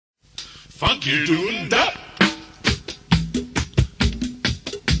Funky Dood'n'Dap.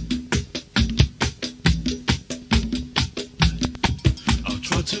 I'll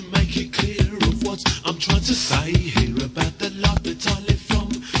try to make it clear of what I'm trying to say here about the life that I live from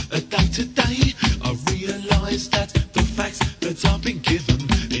day to day. I realise that the facts that I've been given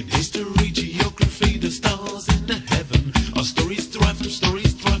in history, geography, the stars in the heaven, our stories thrive from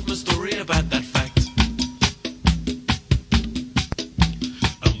a story about that fact.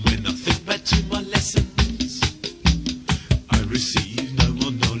 And when I think back to my lessons, I receive no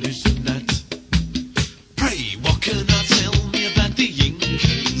more knowledge than that. Pray, what can I tell me about the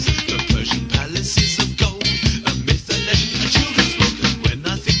Incas, the Persian palaces of gold, a myth, a legend, a children's book? And when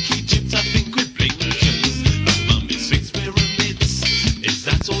I think Egypt, I think with blinkers, a mummy, sphinx, pyramids. Is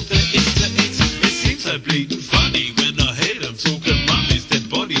that all there is to it? It seems so bleeding funny when I hear them talk of mummies, dead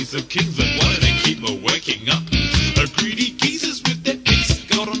bodies of kings, and why they keep on waking up. Greedy geezers with their pigs,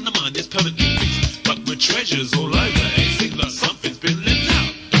 God on the mind is permanently fixed, but with treasures all over.